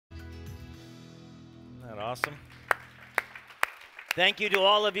that awesome? Thank you to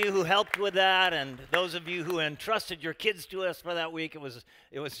all of you who helped with that, and those of you who entrusted your kids to us for that week. It was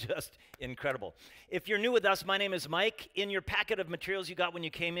just incredible. If you're new with us, my name is Mike. In your packet of materials you got when you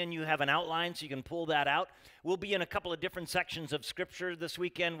came in, you have an outline, so you can pull that out. We'll be in a couple of different sections of Scripture this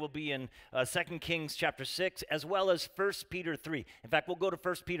weekend. We'll be in 2 Kings chapter 6, as well as 1 Peter 3. In fact, we'll go to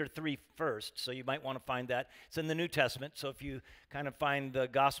 1 Peter 3 first, so you might want to find that. It's in the New Testament, so if you kind of find the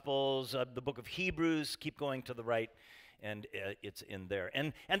Gospels, the book of Hebrews, keep going to the right, and it's in there.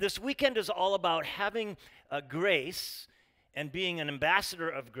 And this weekend is all about having grace and being an ambassador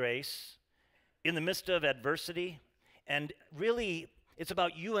of grace in the midst of adversity. And really, it's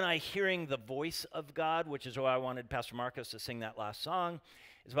about you and I hearing the voice of God, which is why I wanted Pastor Marcus to sing that last song.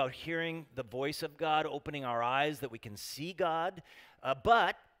 It's about hearing the voice of God, opening our eyes that we can see God.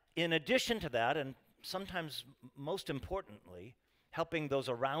 But in addition to that, and sometimes most importantly, helping those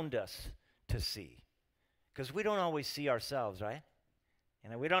around us to see. Because we don't always see ourselves, right?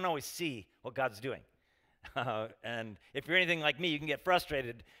 We don't always see what God's doing. And if you're anything like me, you can get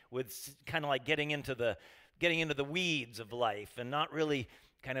frustrated with kind of like getting into the weeds of life and not really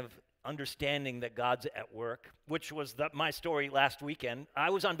kind of understanding that God's at work, which was my story last weekend. I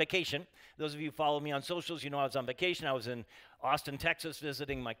was on vacation. Those of you who follow me on socials, you know I was on vacation. I was in Austin, Texas,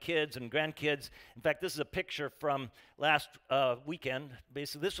 visiting my kids and grandkids. In fact, this is a picture from last weekend.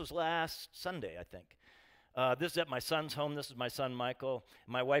 Basically, this was last Sunday, I think. This is at my son's home. This is my son, Michael.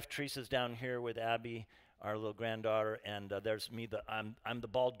 My wife, Teresa's down here with Abby, our little granddaughter, and there's me. I'm the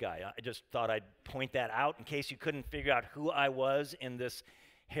bald guy. I just thought I'd point that out in case you couldn't figure out who I was in this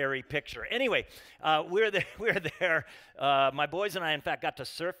hairy picture. Anyway, we're there. My boys and I, in fact, got to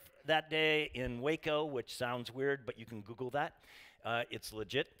surf that day in Waco, which sounds weird, but you can Google that. It's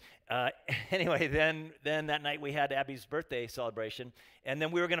legit. Anyway, then that night we had Abby's birthday celebration, and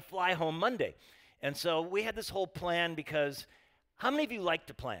then we were going to fly home Monday. And so we had this whole plan because how many of you like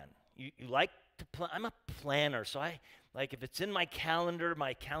to plan? You like to plan? I'm a planner, so if it's in my calendar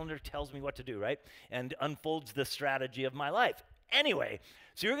tells me what to do, right? And unfolds the strategy of my life. Anyway,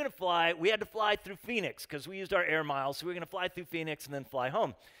 so we had to fly through Phoenix because we used our air miles. So we were going to fly through Phoenix and then fly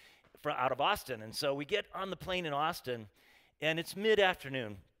home out of Austin. And so we get on the plane in Austin, and it's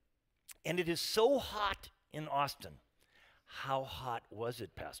mid-afternoon, and it is so hot in Austin. How hot was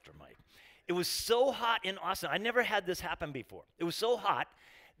it, Pastor Mike? It was so hot in Austin. I never had this happen before. It was so hot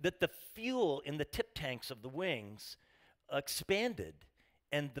that the fuel in the tip tanks of the wings expanded,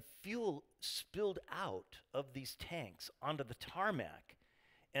 and the fuel spilled out of these tanks onto the tarmac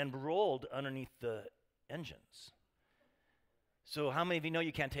and rolled underneath the engines. So how many of you know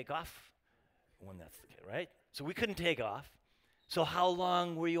you can't take off when that's the case, right? So we couldn't take off. So how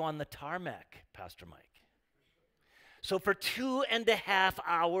long were you on the tarmac, Pastor Mike? So for 2.5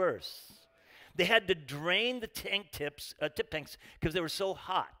 hours. They had to drain the tip tanks because they were so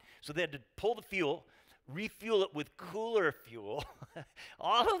hot. So they had to pull the fuel, refuel it with cooler fuel.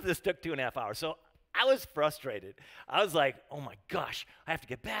 All of this took 2.5 hours. So I was frustrated. I was like, oh my gosh, I have to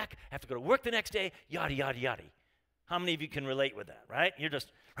get back. I have to go to work the next day, yada, yada, yada. How many of you can relate with that, right? You're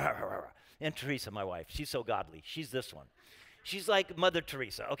just, rah, rah, rah. And Teresa, my wife, she's so godly. She's this one. She's like Mother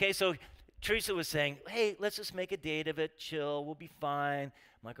Teresa, okay? So Teresa was saying, hey, let's just make a date of it, chill, we'll be fine.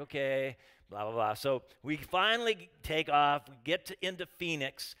 I'm like, okay, blah, blah, blah. So we finally take off, we get into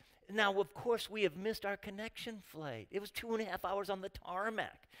Phoenix. Now, of course, we have missed our connection flight. It was 2.5 hours on the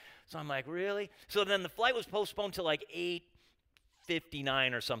tarmac. So I'm like, really? So then the flight was postponed to like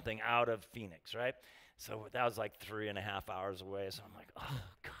 8:59 or something out of Phoenix, right? So that was like 3.5 hours away. So I'm like, oh,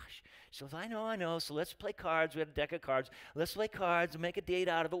 gosh. She goes, I know. So let's play cards. We had a deck of cards. Let's play cards and make a date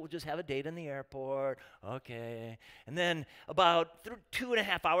out of it. We'll just have a date in the airport. Okay. And then about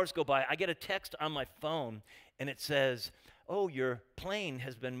 2.5 hours go by. I get a text on my phone, and it says, oh, your plane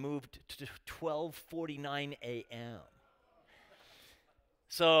has been moved to 12:49 a.m.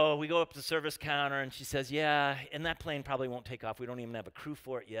 So we go up to the service counter, and she says, yeah, and that plane probably won't take off. We don't even have a crew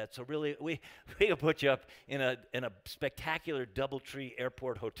for it yet. So really, we can put you up in a spectacular DoubleTree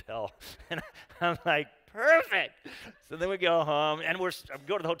airport hotel. And I'm like, perfect. So then we go home, and we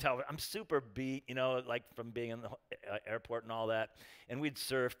go to the hotel. I'm super beat, like from being in the airport and all that. And we'd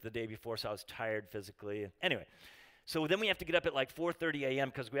surfed the day before, so I was tired physically. Anyway. So then we have to get up at like 4:30 a.m.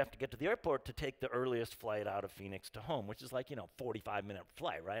 because we have to get to the airport to take the earliest flight out of Phoenix to home, which is like, 45-minute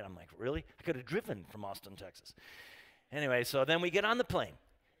flight, right? I'm like, really? I could have driven from Austin, Texas. Anyway, so then we get on the plane.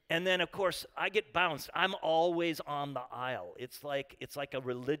 And then, of course, I get bounced. I'm always on the aisle. It's like a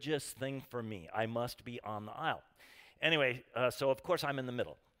religious thing for me. I must be on the aisle. Anyway, so of course I'm in the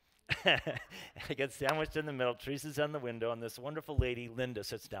middle. I get sandwiched in the middle. Teresa's on the window, and this wonderful lady, Linda,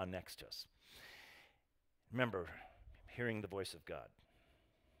 sits down next to us. And I'm like, really? So then we get on the plane, and then, of course, I get bounced. I'm always on the aisle. It's like a religious thing for me. I must be on the aisle. Anyway, so of course I'm in the middle. I get sandwiched in the middle. Teresa's on the window, and this wonderful lady, Linda, sits down next to us. Remember, hearing the voice of God,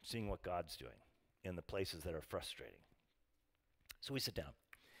 seeing what God's doing in the places that are frustrating. So we sit down.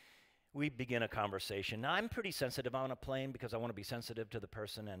 We begin a conversation. Now, I'm pretty sensitive on a plane because I want to be sensitive to the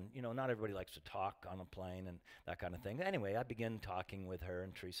person, and, not everybody likes to talk on a plane and that kind of thing. Anyway, I begin talking with her,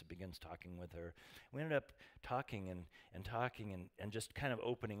 and Teresa begins talking with her. We ended up talking and talking and just kind of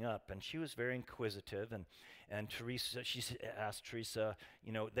opening up, and she was very inquisitive, and Teresa, she asked Teresa,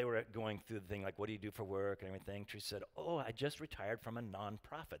 they were going through the thing, like, what do you do for work and everything. Teresa said, oh, I just retired from a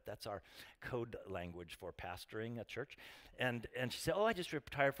nonprofit. That's our code language for pastoring a church. And she said, oh, I just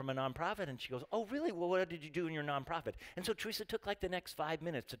retired from a nonprofit. And she goes, oh, really? Well, what did you do in your nonprofit? And so Teresa took like the next 5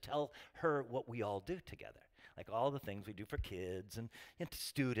 minutes to tell her what we all do together, like all the things we do for kids and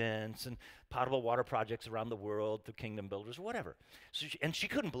students and potable water projects around the world through Kingdom Builders or whatever. So she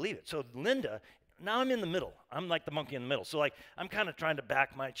couldn't believe it. So Linda, now I'm in the middle. I'm like the monkey in the middle. So like I'm kind of trying to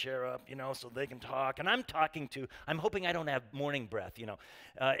back my chair up, so they can talk. And I'm hoping I don't have morning breath,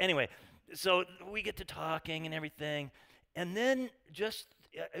 Anyway, so we get to talking and everything. And then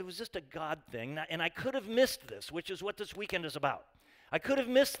it was just a God thing. And I could have missed this, which is what this weekend is about. I could have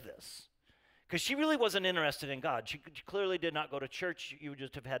missed this because she really wasn't interested in God. She clearly did not go to church. You would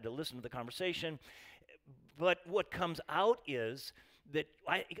just have had to listen to the conversation. But what comes out is that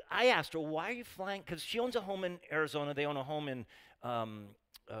I asked her, why are you flying? Because she owns a home in Arizona. They own a home in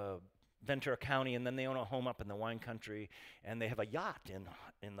Ventura County, and then they own a home up in the wine country, and they have a yacht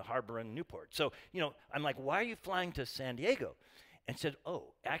in the harbor in Newport. So, I'm like, why are you flying to San Diego? And said,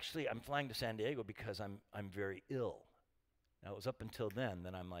 oh, actually, I'm flying to San Diego because I'm very ill. Now, it was up until then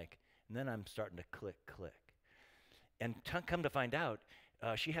I'm like, and then I'm starting to click. And come to find out,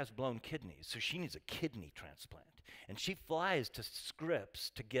 she has blown kidneys, so she needs a kidney transplant. And she flies to Scripps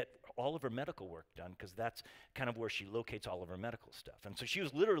to get all of her medical work done because that's kind of where she locates all of her medical stuff. And so she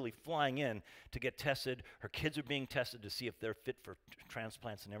was literally flying in to get tested. Her kids are being tested to see if they're fit for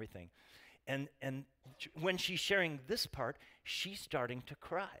transplants and everything. And when she's sharing this part, she's starting to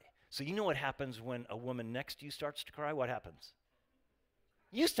cry. So you know what happens when a woman next to you starts to cry? What happens?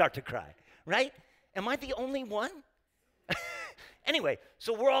 You start to cry, right? Am I the only one? Anyway,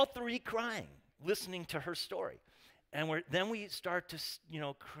 so we're all three crying, listening to her story. And then we start to,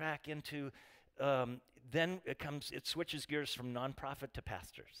 crack into, then it switches gears from nonprofit to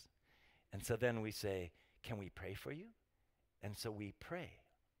pastors. And so then we say, can we pray for you? And so we pray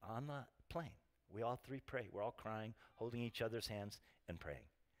on the plane. We all three pray. We're all crying, holding each other's hands and praying.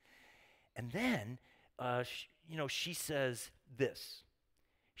 And then, she says this.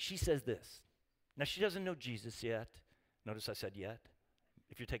 She says this. Now, she doesn't know Jesus yet. Notice I said yet.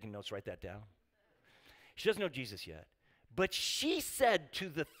 If you're taking notes, write that down. She doesn't know Jesus yet. But she said to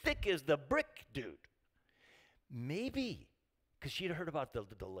the thick as the brick dude, maybe, because she'd heard about the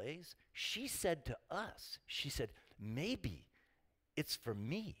delays, she said to us, she said, maybe it's for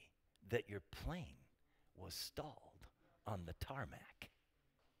me that your plane was stalled on the tarmac.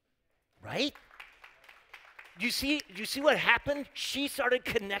 Right? Do you see what happened? She started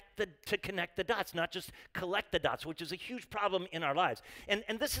to connect the dots, not just collect the dots, which is a huge problem in our lives. And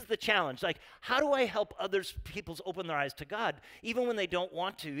this is the challenge. Like, how do I help people open their eyes to God, even when they don't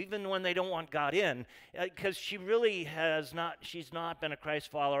want to, even when they don't want God in? Because she really she's not been a Christ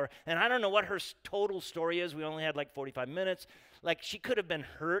follower. And I don't know what her total story is. We only had like 45 minutes. Like, she could have been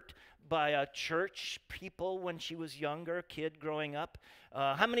hurt by a church people when she was younger, kid growing up.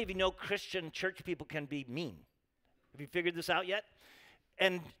 How many of you know Christian church people can be mean? Have you figured this out yet?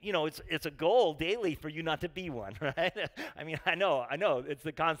 And, it's a goal daily for you not to be one, right? I mean, I know, it's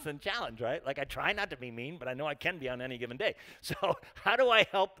the constant challenge, right? Like, I try not to be mean, but I know I can be on any given day. So how do I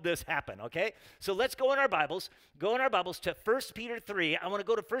help this happen, okay? So let's go in our Bibles to 1 Peter 3. I want to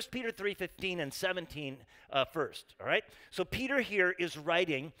go to 1 Peter 3, 15 and 17 first, all right? So Peter here is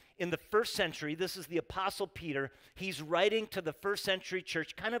writing in the first century. This is the Apostle Peter. He's writing to the first century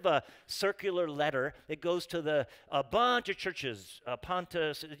church, kind of a circular letter. It goes to a bunch of churches,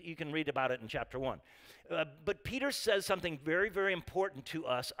 Pontus. You can read about it in chapter 1. But Peter says something very, very important to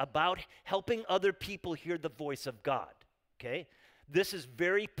us about helping other people hear the voice of God, okay? This is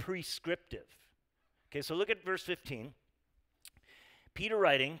very prescriptive. Okay, so look at verse 15. Peter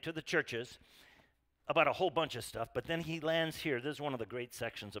writing to the churches about a whole bunch of stuff, but then he lands here. This is one of the great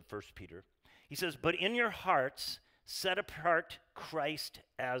sections of 1 Peter. He says, but in your hearts set apart Christ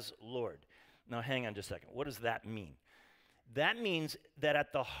as Lord. Now, hang on just a second. What does that mean? That means that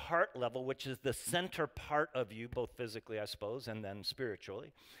at the heart level, which is the center part of you, both physically, I suppose, and then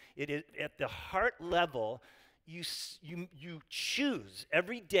spiritually, it is at the heart level, you choose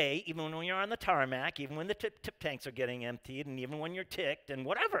every day, even when you're on the tarmac, even when the tip tanks are getting emptied, and even when you're ticked and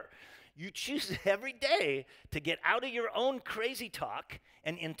whatever, You choose every day to get out of your own crazy talk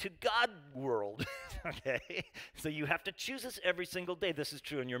and into God world, okay? So you have to choose this every single day. This is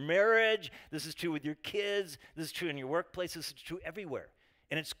true in your marriage. This is true with your kids. This is true in your workplace. This is true everywhere.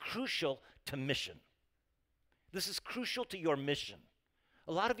 And it's crucial to mission. This is crucial to your mission.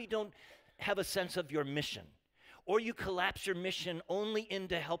 A lot of you don't have a sense of your mission. Or you collapse your mission only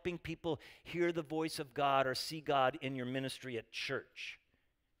into helping people hear the voice of God or see God in your ministry at church.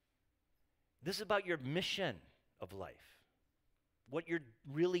 This is about your mission of life, what you're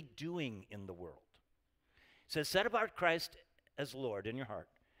really doing in the world. It says, set apart Christ as Lord in your heart.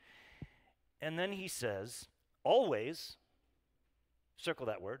 And then he says, always, circle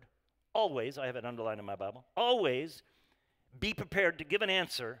that word, always, I have it underlined in my Bible, always be prepared to give an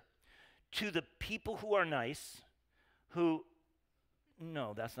answer to the people who are nice,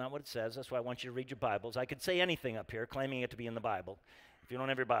 no, that's not what it says. That's why I want you to read your Bibles. I could say anything up here, claiming it to be in the Bible. If you don't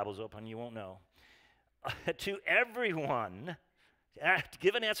have your Bibles open, you won't know. To everyone,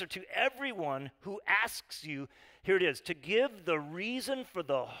 give an answer to everyone who asks you, here it is, to give the reason for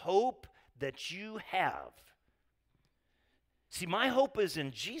the hope that you have. See, my hope is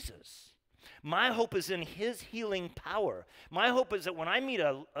in Jesus. My hope is in his healing power. My hope is that when I meet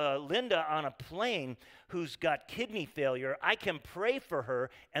a Linda on a plane who's got kidney failure, I can pray for her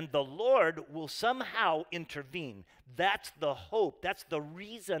and the Lord will somehow intervene. That's the hope. That's the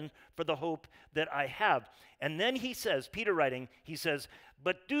reason for the hope that I have. And then he says, Peter writing, he says,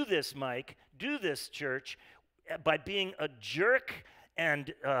 but do this, Mike, do this, church, by being a jerk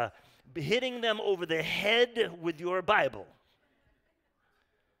and hitting them over the head with your Bible.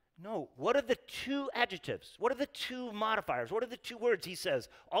 No, what are the two adjectives? What are the two modifiers? What are the two words he says?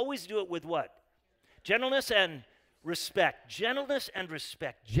 Always do it with what? Gentleness and respect. Gentleness and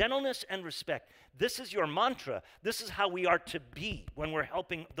respect. Gentleness and respect. This is your mantra. This is how we are to be when we're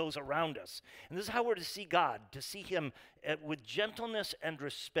helping those around us. And this is how we're to see God, to see him with gentleness and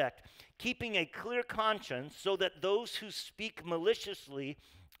respect, keeping a clear conscience so that those who speak maliciously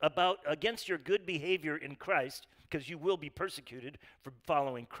against your good behavior in Christ, because you will be persecuted for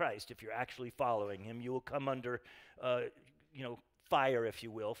following Christ. If you're actually following him, you will come under, fire, if you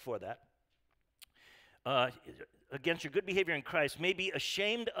will, for that. Against your good behavior in Christ, may be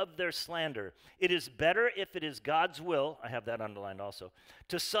ashamed of their slander. It is better, if it is God's will, I have that underlined also,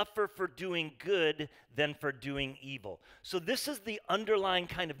 to suffer for doing good than for doing evil. So this is the underlying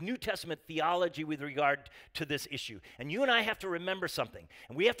kind of New Testament theology with regard to this issue. And you and I have to remember something.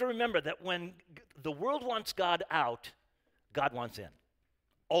 And we have to remember that when the world wants God out, God wants in.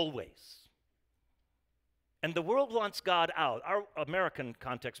 Always. And the world wants God out. Our American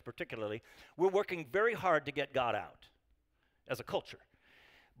context particularly, we're working very hard to get God out as a culture.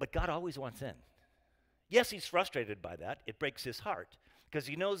 But God always wants in. Yes, he's frustrated by that. It breaks his heart because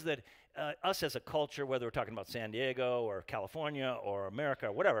he knows that us as a culture, whether we're talking about San Diego or California or America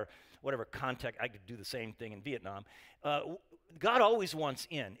or whatever context, I could do the same thing in Vietnam. God always wants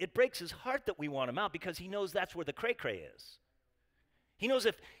in. It breaks his heart that we want him out because he knows that's where the cray-cray is. He knows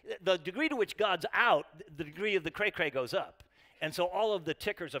if the degree to which God's out, the degree of the cray-cray goes up. And so all of the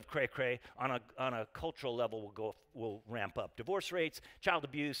tickers of cray-cray on a cultural level will ramp up. Divorce rates, child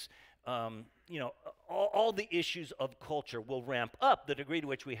abuse, all the issues of culture will ramp up the degree to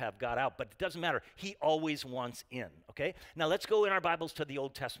which we have God out. But it doesn't matter. He always wants in, okay? Now let's go in our Bibles to the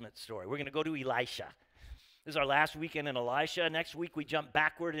Old Testament story. We're going to go to Elisha. This is our last weekend in Elisha. Next week we jump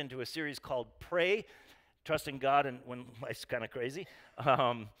backward into a series called Pray, Trusting God and when life's kind of crazy.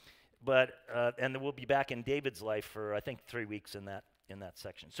 And then we'll be back in David's life for, I think, 3 weeks in that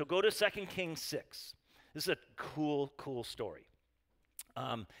section. So go to 2 Kings 6. This is a cool story.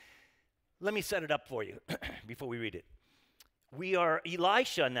 Let me set it up for you before we read it. We are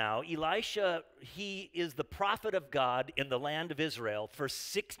Elisha now. Elisha, he is the prophet of God in the land of Israel for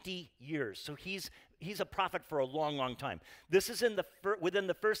 60 years. So he's a prophet for a long, long time. This is within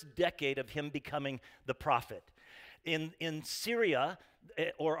the first decade of him becoming the prophet. In Syria,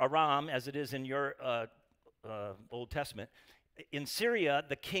 or Aram, as it is in your Old Testament, in Syria,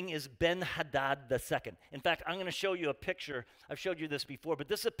 the king is Ben-Hadad II. In fact, I'm going to show you a picture. I've showed you this before, but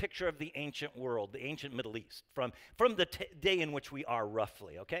this is a picture of the ancient world, the ancient Middle East, from the day in which we are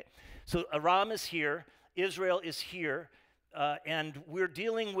roughly, okay? So Aram is here, Israel is here, and we're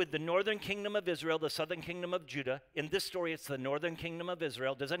dealing with the northern kingdom of Israel, the southern kingdom of Judah. In this story, it's the northern kingdom of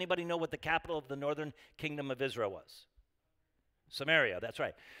Israel. Does anybody know what the capital of the northern kingdom of Israel was? Samaria, that's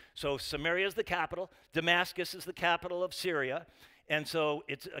right. So Samaria is the capital. Damascus is the capital of Syria. And so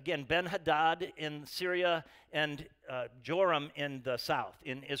it's, again, Ben-Hadad in Syria and Joram in the south,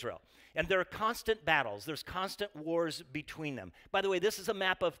 in Israel. And there are constant battles. There's constant wars between them. By the way, this is a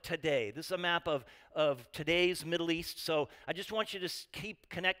map of today. This is a map of today's Middle East. So I just want you to keep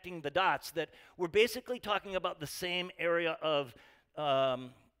connecting the dots that we're basically talking about the same area of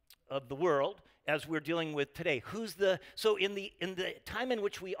the world as we're dealing with today. So in the time in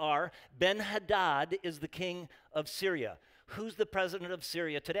which we are, Ben-Hadad is the king of Syria. Who's the president of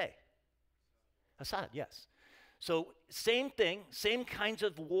Syria today? Assad, yes. So same thing, same kinds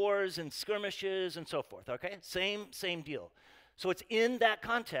of wars and skirmishes and so forth, okay? Same deal. So it's in that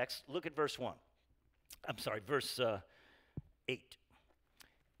context. Look at verse 1. I'm sorry, verse 8.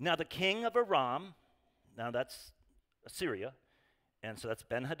 Now the king of Aram, now that's Syria, and so that's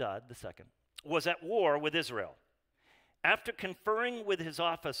Ben-Hadad the second, was at war with Israel. After conferring with his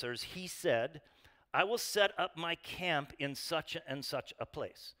officers, he said, I will set up my camp in such and such a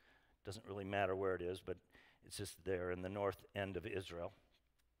place. Doesn't really matter where it is, but it's just there in the north end of Israel.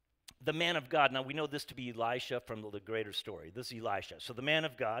 The man of God, now we know this to be Elisha from the greater story. This is Elisha. So the man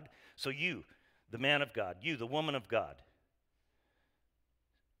of God, so you, the man of God, you, the woman of God.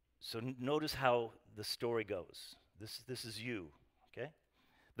 So notice how the story goes. This is you, okay?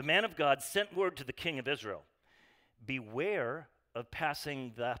 The man of God sent word to the king of Israel, beware of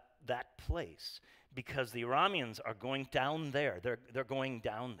passing that place, because the Arameans are going down there. They're going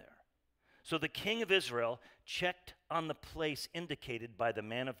down there. So the king of Israel checked on the place indicated by the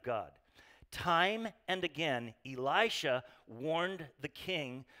man of God. Time and again, Elisha warned the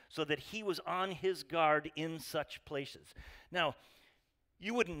king so that he was on his guard in such places. Now,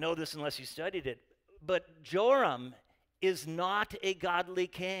 you wouldn't know this unless you studied it, but Joram is not a godly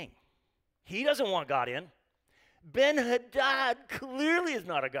king. He doesn't want God in. Ben-Hadad clearly is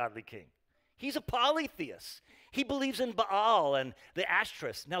not a godly king. He's a polytheist. He believes in Baal and the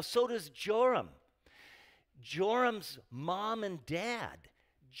Ashtoreth. Now, so does Joram. Joram's mom and dad.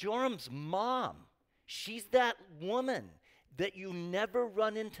 Joram's mom. She's that woman that you never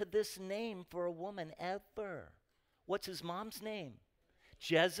run into this name for a woman ever. What's his mom's name?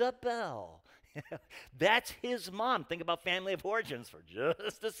 Jezebel. That's his mom. Think about family of origins for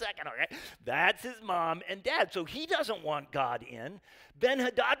just a second, okay? That's his mom and dad. So he doesn't want God in.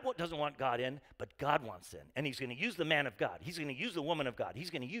 Ben-Hadad doesn't want God in, but God wants in. And he's going to use the man of God. He's going to use the woman of God. He's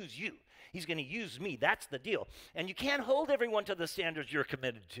going to use you. He's going to use me. That's the deal. And you can't hold everyone to the standards you're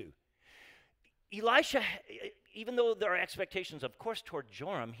committed to. Elisha, even though there are expectations, of course, toward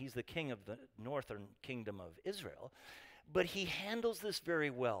Joram, he's the king of the northern kingdom of Israel, but he handles this very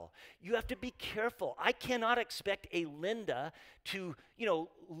well. You have to be careful. I cannot expect a Linda to,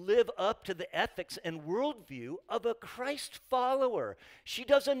 live up to the ethics and worldview of a Christ follower. She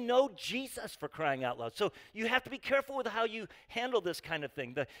doesn't know Jesus, for crying out loud. So you have to be careful with how you handle this kind of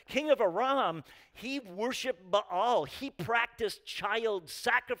thing. The king of Aram, he worshiped Baal. He practiced child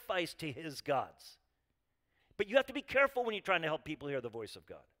sacrifice to his gods. But you have to be careful when you're trying to help people hear the voice of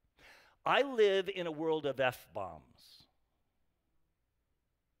God. I live in a world of F-bombs.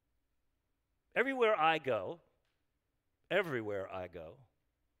 Everywhere I go,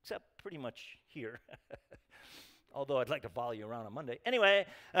 except pretty much here, although I'd like to follow you around on Monday. Anyway,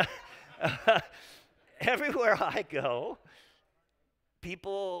 everywhere I go,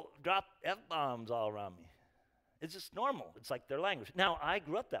 people drop F-bombs all around me. It's just normal. It's like their language. Now, I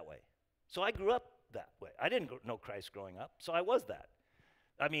grew up that way. So I grew up that way. I didn't know Christ growing up, so I was that.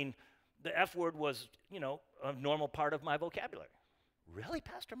 I mean, the F word was, a normal part of my vocabulary. Really,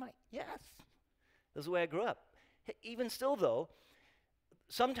 Pastor Mike? Yes. That's the way I grew up. Even still, though,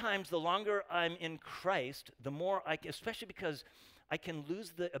 sometimes the longer I'm in Christ, the more especially because I can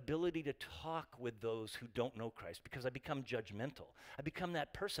lose the ability to talk with those who don't know Christ because I become judgmental. I become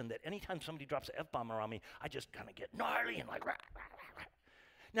that person that anytime somebody drops an F-bomb around me, I just kind of get gnarly and like, rah, rah, rah, rah.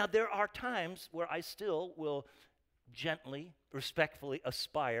 Now, there are times where I still will gently, respectfully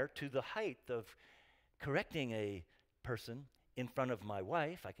aspire to the height of correcting a person in front of my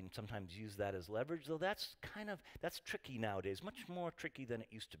wife. I can sometimes use that as leverage, though that's tricky nowadays, much more tricky than it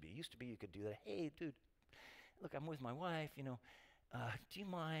used to be. It used to be you could do that. Hey, dude, look, I'm with my wife, do you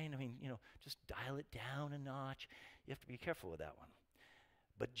mind? Just dial it down a notch. You have to be careful with that one.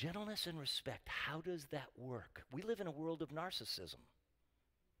 But gentleness and respect, how does that work? We live in a world of narcissism.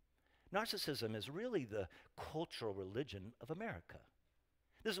 Narcissism is really the cultural religion of America.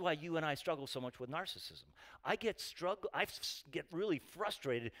 This is why you and I struggle so much with narcissism. I get really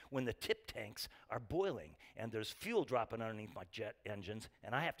frustrated when the tip tanks are boiling and there's fuel dropping underneath my jet engines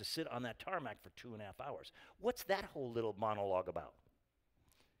and I have to sit on that tarmac for 2.5 hours. What's that whole little monologue about?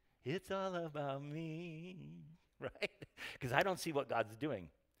 It's all about me. right? Because I don't see what God's doing.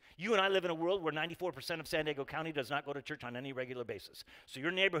 You and I live in a world where 94% of San Diego County does not go to church on any regular basis. So your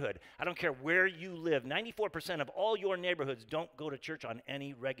neighborhood, I don't care where you live, 94% of all your neighborhoods don't go to church on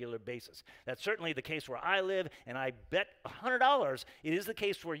any regular basis. That's certainly the case where I live, and I bet $100 it is the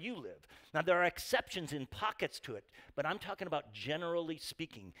case where you live. Now, there are exceptions in pockets to it, but I'm talking about generally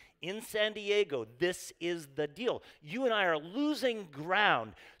speaking. In San Diego, this is the deal. You and I are losing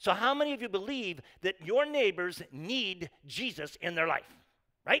ground. So how many of you believe that your neighbors need Jesus in their life?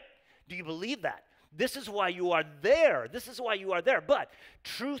 Right? Do you believe that? This is why you are there. This is why you are there. But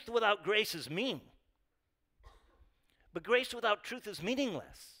truth without grace is mean. But grace without truth is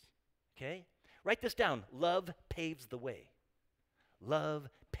meaningless. Okay? Write this down. Love paves the way. Love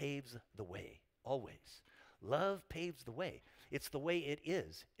paves the way. Always. Love paves the way. It's the way it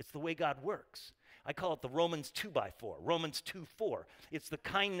is. It's the way God works. I call it the Romans 2x4, Romans 2:4. It's the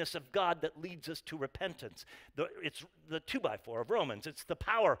kindness of God that leads us to repentance. It's the 2x4 of Romans. It's the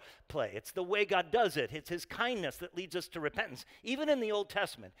power play. It's the way God does it. It's his kindness that leads us to repentance, even in the Old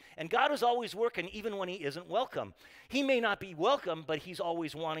Testament. And God is always working even when he isn't welcome. He may not be welcome, but he's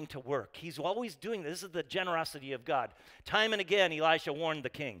always wanting to work. He's always doing this. This is the generosity of God. Time and again, Elisha warned the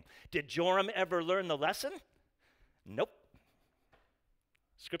king. Did Joram ever learn the lesson? Nope.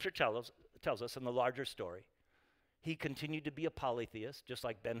 Scripture tells us in the larger story, he continued to be a polytheist, just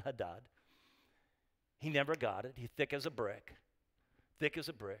like Ben-Hadad. He never got it. He's thick as a brick.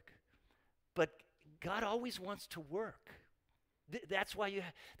 But God always wants to work. That's why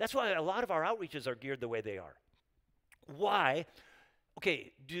a lot of our outreaches are geared the way they are. Why?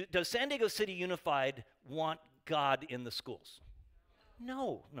 Okay, does San Diego City Unified want God in the schools?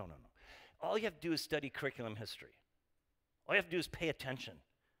 No. All you have to do is study curriculum history. All you have to do is pay attention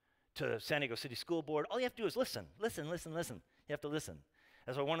to San Diego City School Board. All you have to do is listen. You have to listen.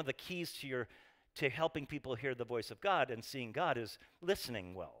 That's why one of the keys to helping people hear the voice of God and seeing God is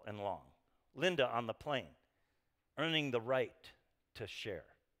listening well and long. Linda on the plane, earning the right to share.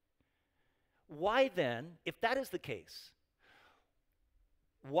 Why then, if that is the case,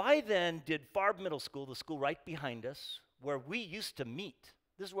 why then did Farb Middle School, the school right behind us, where we used to meet,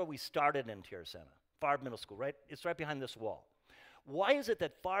 this is where we started in Tirisana, Farb Middle School, right? It's right behind this wall. Why is it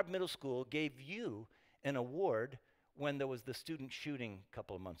that Farb Middle School gave you an award when there was the student shooting a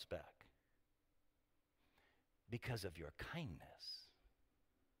couple of months back? Because of your kindness.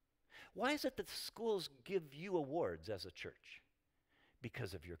 Why is it that the schools give you awards as a church?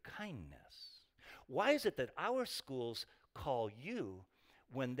 Because of your kindness. Why is it that our schools call you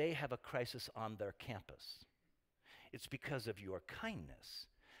when they have a crisis on their campus? It's because of your kindness.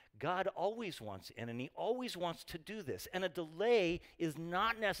 God always wants in, and he always wants to do this. And a delay is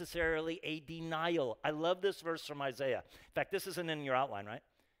not necessarily a denial. I love this verse from Isaiah. In fact, this isn't in your outline, right?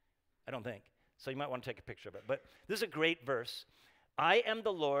 I don't think. So you might want to take a picture of it. But this is a great verse. I am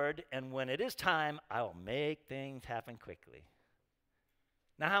the Lord, and when it is time, I will make things happen quickly.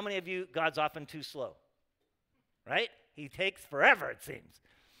 Now, how many of you, God's often too slow? Right? He takes forever, it seems.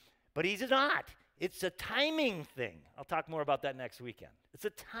 But he's not. It's a timing thing. I'll talk more about that next weekend. It's a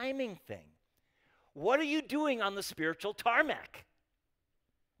timing thing. What are you doing on the spiritual tarmac?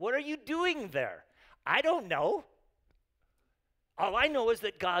 What are you doing there? I don't know. All I know is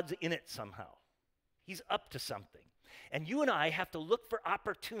that God's in it somehow. He's up to something. And you and I have to look for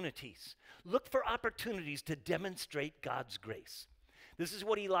opportunities. Look for opportunities to demonstrate God's grace. This is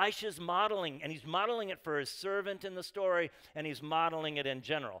what Elisha's modeling, and he's modeling it for his servant in the story, and he's modeling it in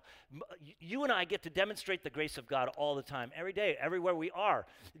general. You and I get to demonstrate the grace of God all the time, every day, everywhere we are.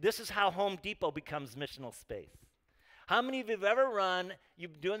 This is how Home Depot becomes missional space. How many of you have ever you're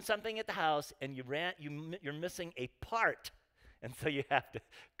doing something at the house, and you're missing a part, and so you have to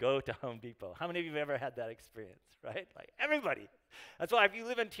go to Home Depot? How many of you have ever had that experience, right? Like everybody. That's why if you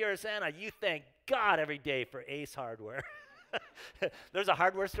live in Tirisana, you thank God every day for Ace Hardware. There's a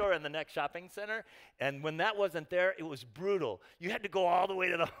hardware store in the next shopping center, and when that wasn't there, it was brutal. You had to go all the way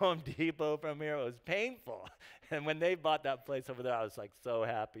to the Home Depot from here. It was painful. And when they bought that place over there, I was like so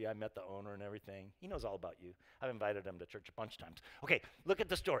happy. I met the owner and everything. He knows all about you. I've invited him to church a bunch of times. Okay, look at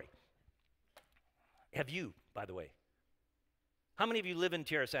the story. Have you, by the way? How many of you live in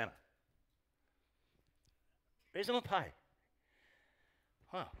Tirisana? Raise them up high.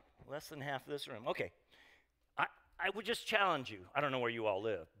 Huh, less than half of this room. Okay. I would just challenge you. I don't know where you all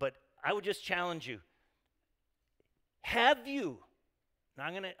live, but I would just challenge you. Have you, now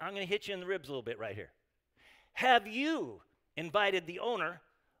I'm gonna hit you in the ribs a little bit right here. Have you invited the owner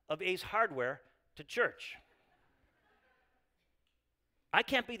of Ace Hardware to church? I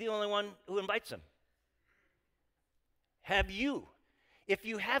can't be the only one who invites him. Have you? If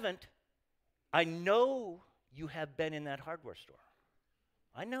you haven't, I know you have been in that hardware store.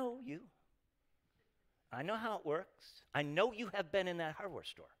 I know you. I know how it works. I know you have been in that hardware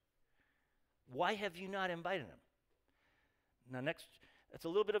store. Why have you not invited him? Now, that's a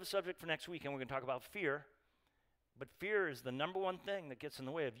little bit of a subject for next week, and we're going to talk about fear. But fear is the number one thing that gets in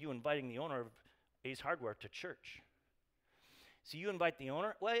the way of you inviting the owner of Ace Hardware to church. So you invite the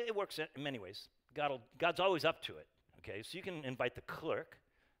owner. Well, it works in many ways. God's always up to it. Okay, so you can invite the clerk.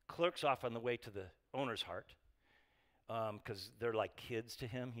 Clerk's off on the way to the owner's heart because they're like kids to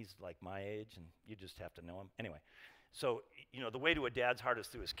him. He's like my age, and you just have to know him. Anyway, so, the way to a dad's heart is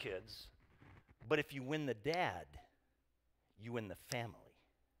through his kids. But if you win the dad, you win the family,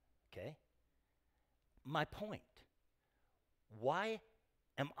 okay? My point, why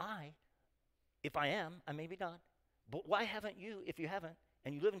am I, if I am, I may be not, but why haven't you, if you haven't,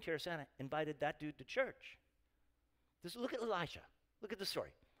 and you live in Terrasana, invited that dude to church? Look at Elisha. Look at the story.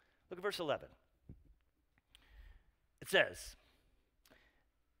 Look at verse 11. It says,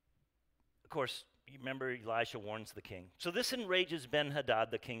 of course, you remember Elisha warns the king. So this enrages Ben-Hadad,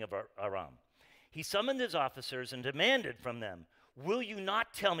 the king of Aram. He summoned his officers and demanded from them, will you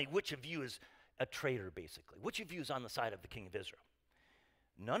not tell me which of you is a traitor, basically? Which of you is on the side of the king of Israel?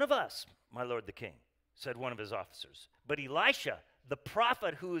 None of us, my lord the king, said one of his officers, but Elisha, the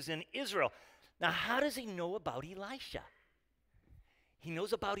prophet who is in Israel. Now, how does he know about Elisha? He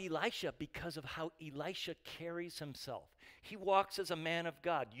knows about Elisha because of how Elisha carries himself. He walks as a man of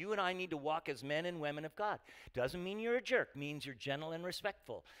God. You and I need to walk as men and women of God. Doesn't mean you're a jerk. Means you're gentle and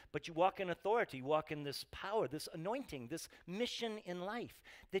respectful. But you walk in authority. You walk in this power, this anointing, this mission in life,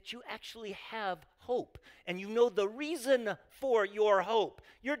 that you actually have hope. And you know the reason for your hope.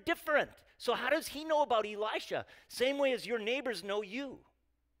 You're different. So how does he know about Elisha? Same way as your neighbors know you.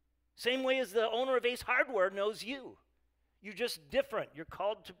 Same way as the owner of Ace Hardware knows you. You're just different. You're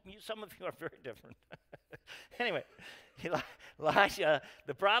called to, some of you are very different. Anyway, Elisha,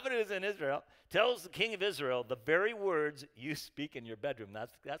 the prophet who's in Israel, tells the king of Israel the very words you speak in your bedroom.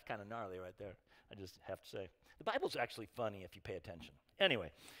 That's kind of gnarly right there, I just have to say. The Bible's actually funny if you pay attention.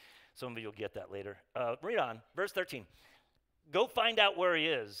 Anyway, some of you will get that later. Read on, verse 13. Go find out where he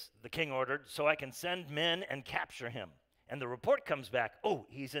is, the king ordered, so I can send men and capture him. And the report comes back, oh,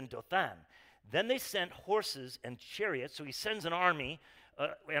 he's in Dothan. Then they sent horses and chariots, so he sends an army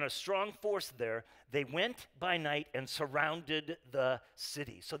and a strong force there. They went by night and surrounded the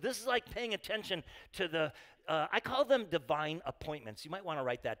city. So this is like paying attention to the, I call them divine appointments. You might want to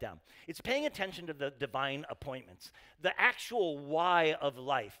write that down. It's paying attention to the divine appointments, the actual why of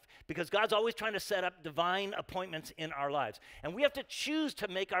life, because God's always trying to set up divine appointments in our lives. And we have to choose to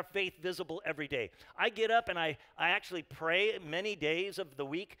make our faith visible every day. I get up and I actually pray many days of the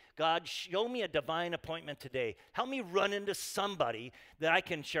week, God, show me a divine appointment today. Help me run into somebody that I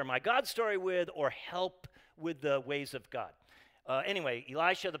can share my God story with or help with the ways of God. Anyway,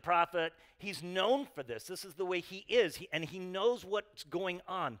 Elisha the prophet, he's known for this. This is the way he is, and he knows what's going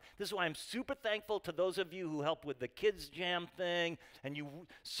on. This is why I'm super thankful to those of you who help with the Kids Jam thing, and you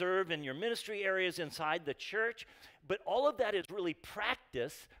serve in your ministry areas inside the church. But all of that is really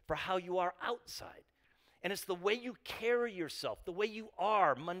practice for how you are outside. And it's the way you carry yourself, the way you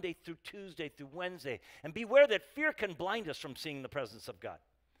are Monday through Tuesday through Wednesday. And beware that fear can blind us from seeing the presence of God.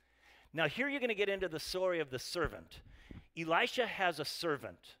 Now, here you're going to get into the story of the servant. Elisha has a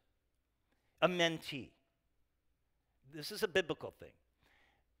servant, a mentee. This is a biblical thing.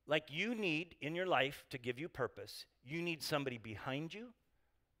 Like you need in your life to give you purpose, you need somebody behind you,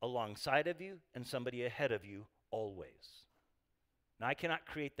 alongside of you, and somebody ahead of you always. Now, I cannot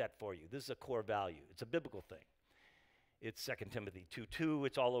create that for you. This is a core value. It's a biblical thing. It's 2 Timothy 2:2.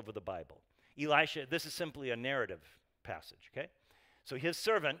 It's all over the Bible. Elisha, this is simply a narrative passage, okay? So his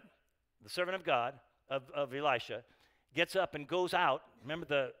servant, the servant of God, of Elisha, gets up and goes out.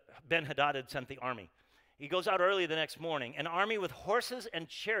 Remember, Ben-Hadad had sent the army. He goes out early the next morning. An army with horses and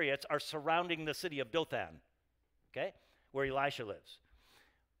chariots are surrounding the city of Dothan, okay, where Elisha lives.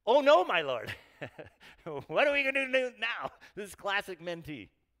 Oh, no, my lord. What are we going to do now? This is classic mentee.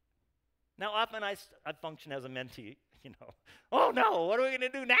 Now, often I function as a mentee, Oh, no, what are we going to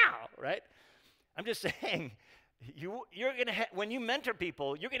do now, right? I'm just saying, you're going to when you mentor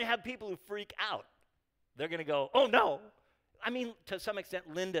people, you're going to have people who freak out. They're going to go, oh, no. I mean, to some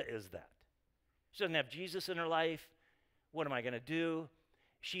extent, Linda is that. She doesn't have Jesus in her life. What am I going to do?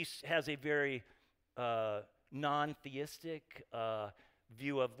 She has a very non-theistic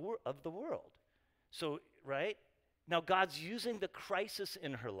view of the world. So, right? Now, God's using the crisis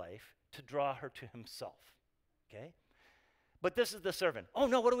in her life to draw her to himself, okay? But this is the servant. Oh,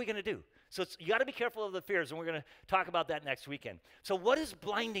 no, what are we going to do? So you got to be careful of the fears, and we're going to talk about that next weekend. So what is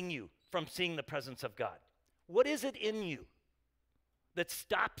blinding you from seeing the presence of God? What is it in you that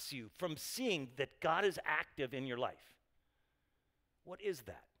stops you from seeing that God is active in your life? What is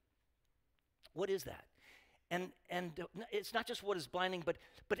that? What is that? And it's not just what is blinding, but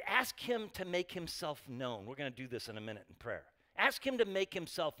ask him to make himself known. We're going to do this in a minute in prayer. Ask him to make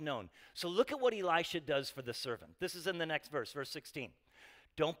himself known. So look at what Elisha does for the servant. This is in the next verse, verse 16.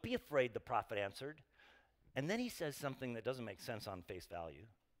 Don't be afraid, the prophet answered. And then he says something that doesn't make sense on face value.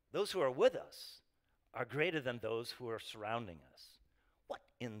 Those who are with us are greater than those who are surrounding us. What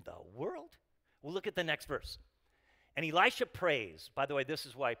in the world? Well, look at the next verse. And Elisha prays. By the way, this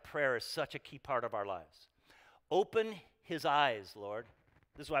is why prayer is such a key part of our lives. Open his eyes, Lord.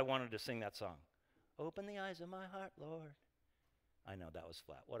 This is why I wanted to sing that song. Open the eyes of my heart, Lord. I know that was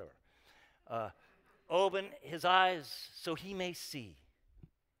flat, whatever. Open his eyes so he may see.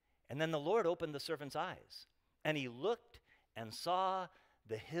 And then the Lord opened the servant's eyes, and he looked and saw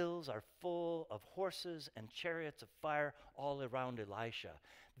the hills are full of horses and chariots of fire all around Elisha.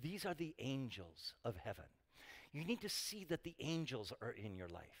 These are the angels of heaven. You need to see that the angels are in your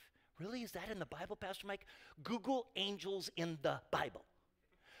life. Really? Is that in the Bible, Pastor Mike? Google angels in the Bible.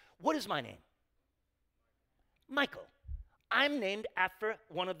 What is my name? Michael. I'm named after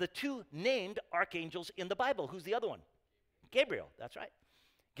one of the two named archangels in the Bible. Who's the other one? Gabriel. That's right.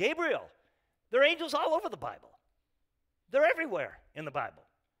 Gabriel. There are angels all over the Bible. They're everywhere in the Bible.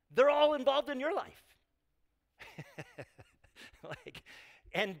 They're all involved in your life.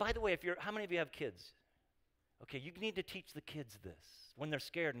 And by the way, how many of you have kids? Okay, you need to teach the kids this when they're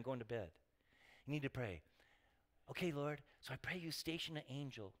scared and going to bed. You need to pray. Okay, Lord, so I pray you station an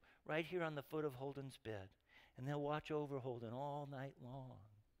angel right here on the foot of Holden's bed, and they'll watch over Holden all night long.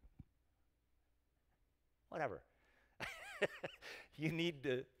 Whatever. You need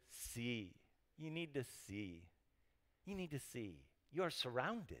to see. You need to see. You need to see. You are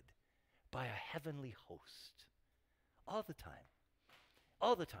surrounded by a heavenly host all the time.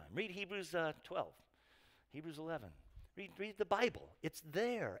 All the time. Read Hebrews 12. Hebrews 11. Read the Bible. It's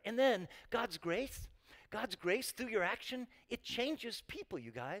there. And then God's grace through your action, it changes people,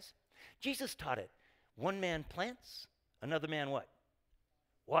 you guys. Jesus taught it. One man plants, another man what?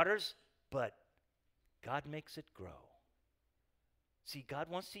 Waters, but God makes it grow. See, God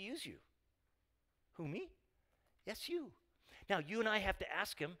wants to use you. Who, me? Yes, you. Now, you and I have to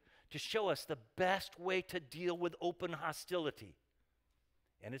ask him to show us the best way to deal with open hostility.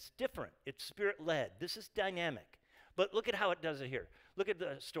 And it's different. It's spirit-led. This is dynamic. But look at how it does it here. Look at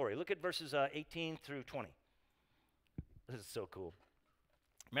the story. Look at verses 18 through 20. This is so cool.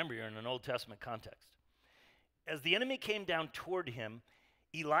 Remember, you're in an Old Testament context. As the enemy came down toward him,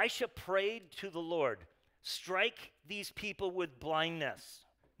 Elisha prayed to the Lord, strike these people with blindness.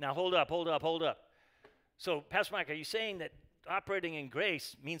 Now, hold up. So, Pastor Mike, are you saying that operating in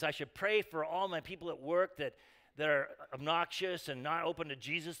grace means I should pray for all my people at work that are obnoxious and not open to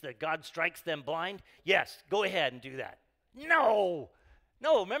Jesus, that God strikes them blind? Yes, go ahead and do that. No,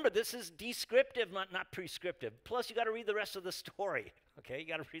 remember, this is descriptive, not prescriptive. Plus, you got to read the rest of the story, okay? You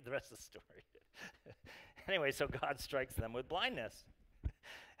got to read the rest of the story. Anyway, so God strikes them with blindness,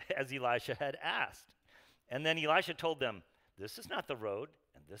 as Elisha had asked. And then Elisha told them, this is not the road,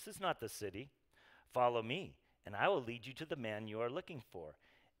 and this is not the city. Follow me, and I will lead you to the man you are looking for.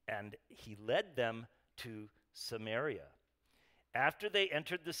 And he led them to Samaria. After they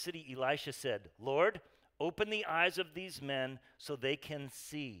entered the city, Elisha said, Lord, open the eyes of these men so they can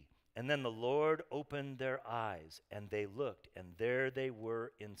see. And then the Lord opened their eyes, and they looked, and there they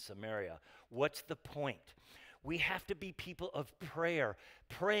were in Samaria. What's the point? We have to be people of prayer,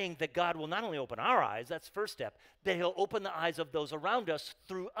 praying that God will not only open our eyes, that's first step, that he'll open the eyes of those around us,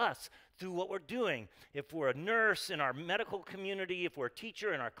 through what we're doing. If we're a nurse in our medical community, if we're a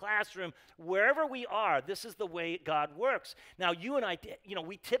teacher in our classroom, wherever we are, this is the way God works. Now, you and I,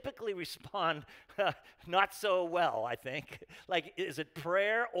 we typically respond not so well, I think. Like, is it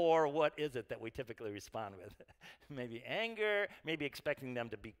prayer or what is it that we typically respond with? Maybe anger, maybe expecting them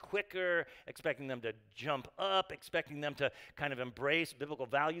to be quicker, expecting them to jump up, expecting them to kind of embrace biblical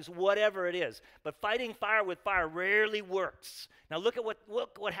values, whatever it is. But fighting fire with fire rarely works. Now look at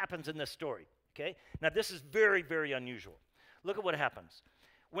what happens in this story, okay? Now this is very, very unusual. Look at what happens.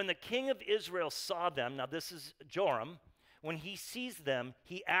 When the king of Israel saw them, now this is Joram, when he sees them,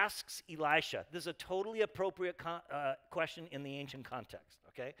 he asks Elisha. This is a totally appropriate question in the ancient context,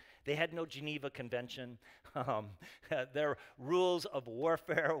 okay? They had no Geneva Convention. Their rules of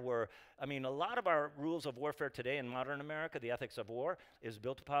warfare were, a lot of our rules of warfare today in modern America, the ethics of war, is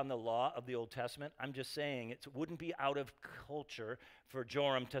built upon the law of the Old Testament. I'm just saying it wouldn't be out of culture for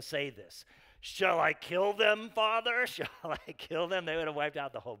Joram to say this. Shall I kill them, Father? Shall I kill them? They would have wiped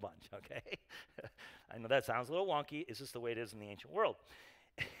out the whole bunch, okay? I know that sounds a little wonky. It's just the way it is in the ancient world.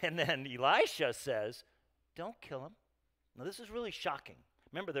 And then Elisha says, don't kill him. Now, this is really shocking.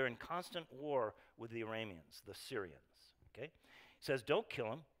 Remember, they're in constant war with the Arameans, the Syrians, okay? He says, don't kill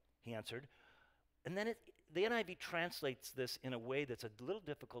him, he answered. And then the NIV translates this in a way that's a little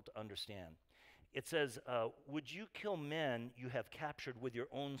difficult to understand. It says, would you kill men you have captured with your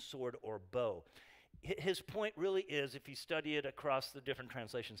own sword or bow? His point really is, if you study it across the different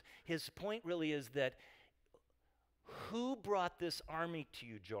translations, his point really is that who brought this army to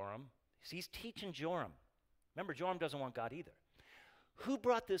you, Joram? See, he's teaching Joram. Remember, Joram doesn't want God either. Who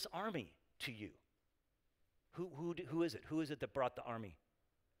brought this army to you? Who is it? Who is it that brought the army?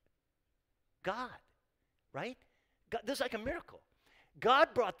 God, right? God, this is like a miracle. God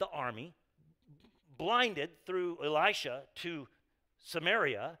brought the army, blinded through Elisha to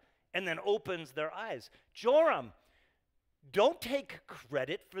Samaria, and then opens their eyes. Joram, don't take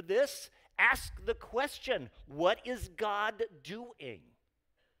credit for this. Ask the question, what is God doing?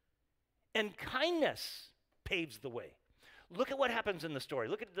 And kindness paves the way. Look at what happens in the story.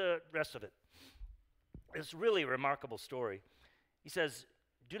 Look at the rest of it. It's really a remarkable story. He says,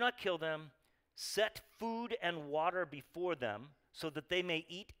 do not kill them. Set food and water before them so that they may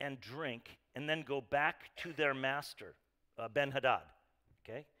eat and drink and then go back to their master, Ben-Hadad.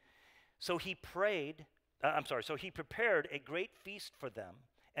 Okay? So he prepared a great feast for them.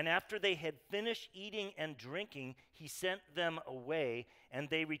 And after they had finished eating and drinking, he sent them away, and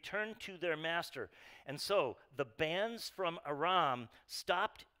they returned to their master. And so the bands from Aram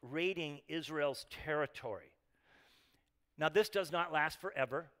stopped raiding Israel's territory. Now, this does not last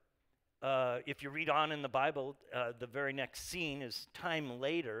forever. If you read on in the Bible, the very next scene is time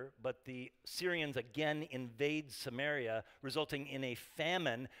later, but the Syrians again invade Samaria, resulting in a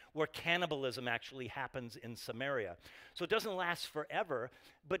famine where cannibalism actually happens in Samaria. So it doesn't last forever,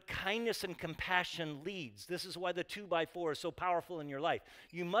 but kindness and compassion leads. This is why the 2x4 is so powerful in your life.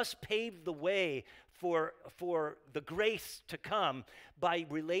 You must pave the way for the grace to come by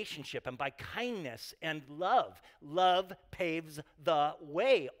relationship and by kindness and love. Love paves the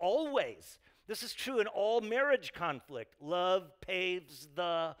way, always. This is true in all marriage conflict. Love paves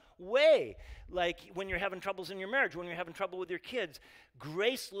the way. Like when you're having troubles in your marriage, when you're having trouble with your kids,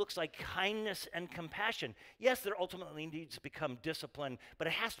 grace looks like kindness and compassion. Yes, there ultimately needs to become discipline, but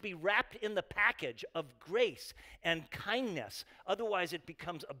it has to be wrapped in the package of grace and kindness. Otherwise, it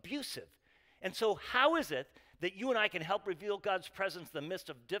becomes abusive. And so how is it that you and I can help reveal God's presence in the midst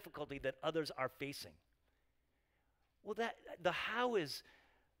of difficulty that others are facing? Well, the how is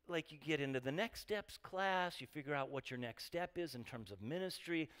like you get into the next steps class, you figure out what your next step is in terms of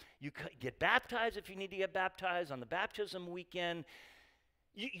ministry. You get baptized if you need to get baptized on the baptism weekend.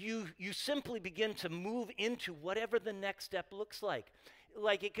 You simply begin to move into whatever the next step looks like.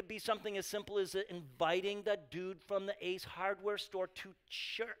 Like it could be something as simple as inviting the dude from the Ace Hardware store to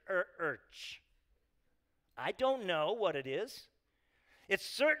church. I don't know what it is. It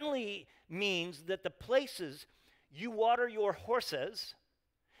certainly means that the places you water your horses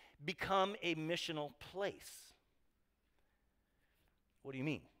become a missional place. What do you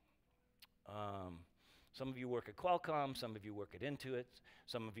mean? Some of you work at Qualcomm, some of you work at Intuit,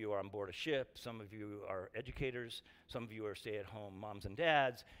 some of you are on board a ship, some of you are educators, some of you are stay-at-home moms and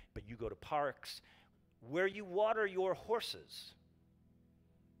dads, but you go to parks. Where you water your horses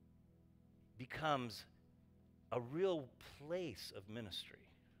becomes a real place of ministry.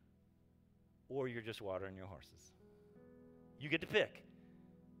 Or you're just watering your horses. You get to pick.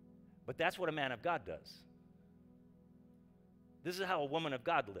 But that's what a man of God does. This is how a woman of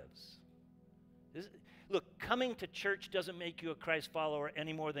God lives. Look, coming to church doesn't make you a Christ follower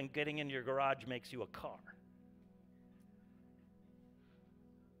any more than getting into your garage makes you a car.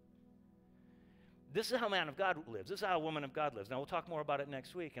 This is how a man of God lives. This is how a woman of God lives. Now, we'll talk more about it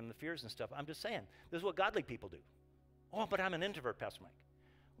next week and the fears and stuff. I'm just saying, this is what godly people do. Oh, but I'm an introvert, Pastor Mike.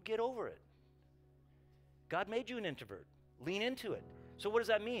 Well, get over it. God made you an introvert. Lean into it. So what does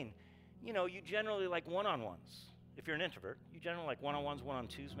that mean? You know, you generally like one-on-ones. If you're an introvert, you generally like one-on-ones,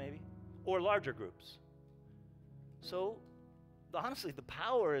 one-on-twos maybe, or larger groups. So, honestly, the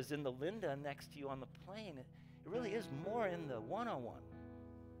power is in the Linda next to you on the plane. It really is more in the one-on-one.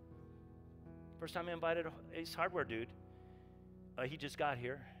 First time I invited Ace Hardware dude, he just got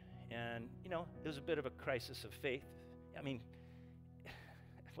here, and, you know, it was a bit of a crisis of faith. I mean,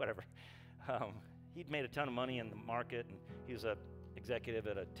 whatever. He'd made a ton of money in the market, and he was an executive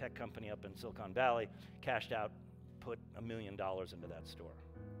at a tech company up in Silicon Valley, cashed out, put $1 million into that store.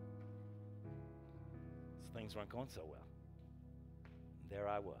 Things weren't going so well. There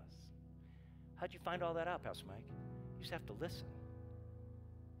I was. How'd you find all that out, Pastor Mike? You just have to listen.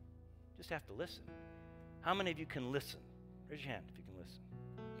 Just have to listen. How many of you can listen? Raise your hand if you can listen.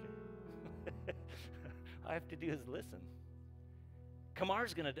 Okay. All I have to do is listen.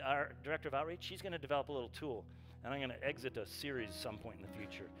 Kamar's going to, our director of outreach, she's going to develop a little tool. And I'm going to exit a series at some point in the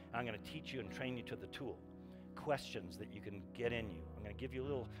future. I'm going to teach you and train you to the tool. Questions that you can get in you. I'm going to give you a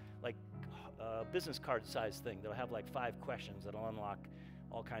little, like, business card size thing that'll have like 5 questions that'll unlock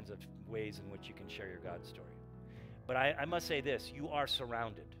all kinds of ways in which you can share your God story. But I must say this, you are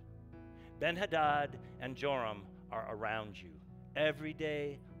surrounded. Ben-Hadad and Joram are around you every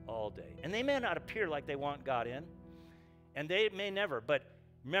day, all day. And they may not appear like they want God in, and they may never, but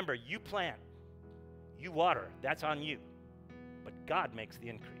remember, you plant, you water, that's on you. But God makes the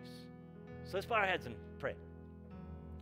increase. So let's bow our heads and pray.